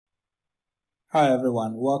Hi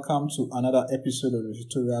everyone, welcome to another episode of the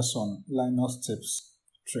tutorials on Linux tips,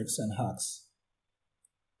 tricks and hacks.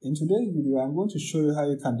 In today's video, I'm going to show you how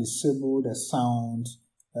you can disable the sound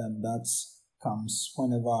that comes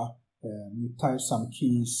whenever you type some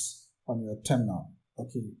keys on your terminal.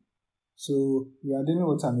 Okay, so we are dealing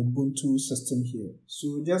with an Ubuntu system here.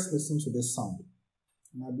 So just listen to this sound.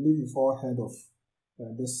 And I believe you've all heard of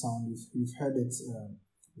this sound. You've heard it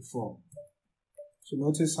before. So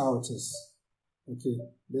notice how it is. Okay,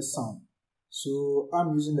 this sound. So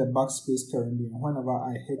I'm using the backspace currently, and whenever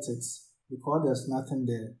I hit it, because there's nothing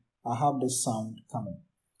there, I have this sound coming.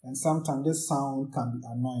 And sometimes this sound can be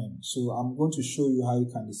annoying. So I'm going to show you how you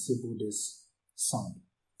can disable this sound.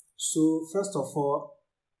 So first of all,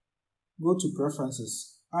 go to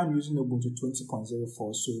preferences. I'm using Ubuntu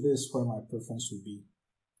 20.04, so this is where my preference will be.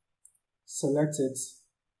 Select it.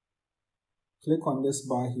 Click on this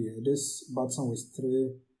bar here, this button with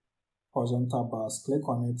three horizontal bars. Click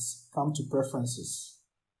on it, come to preferences,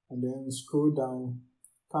 and then scroll down,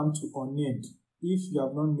 come to unnamed. If you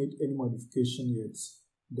have not made any modification yet,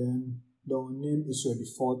 then the unnamed is your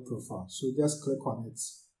default profile. So just click on it,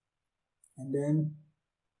 and then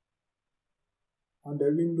on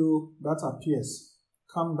the window that appears,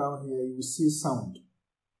 come down here, you will see sound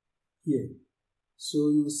here. So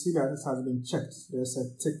you will see that it has been checked. There's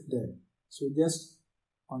a tick there. So just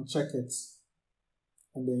uncheck it,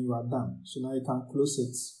 and then you are done. So now you can close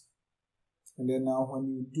it. And then now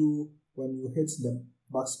when you hit the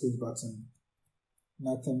backspace button,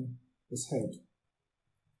 nothing is heard.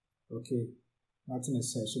 Okay, nothing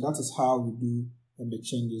is heard. So that is how we do the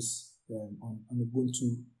changes on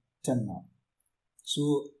Ubuntu terminal.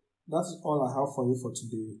 So that's all I have for you for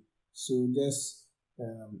today. So just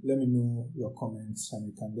let me know your comments, and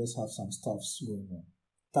we can just have some stuffs going on.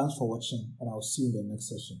 Thanks for watching, and I'll see you in the next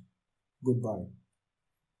session. Goodbye.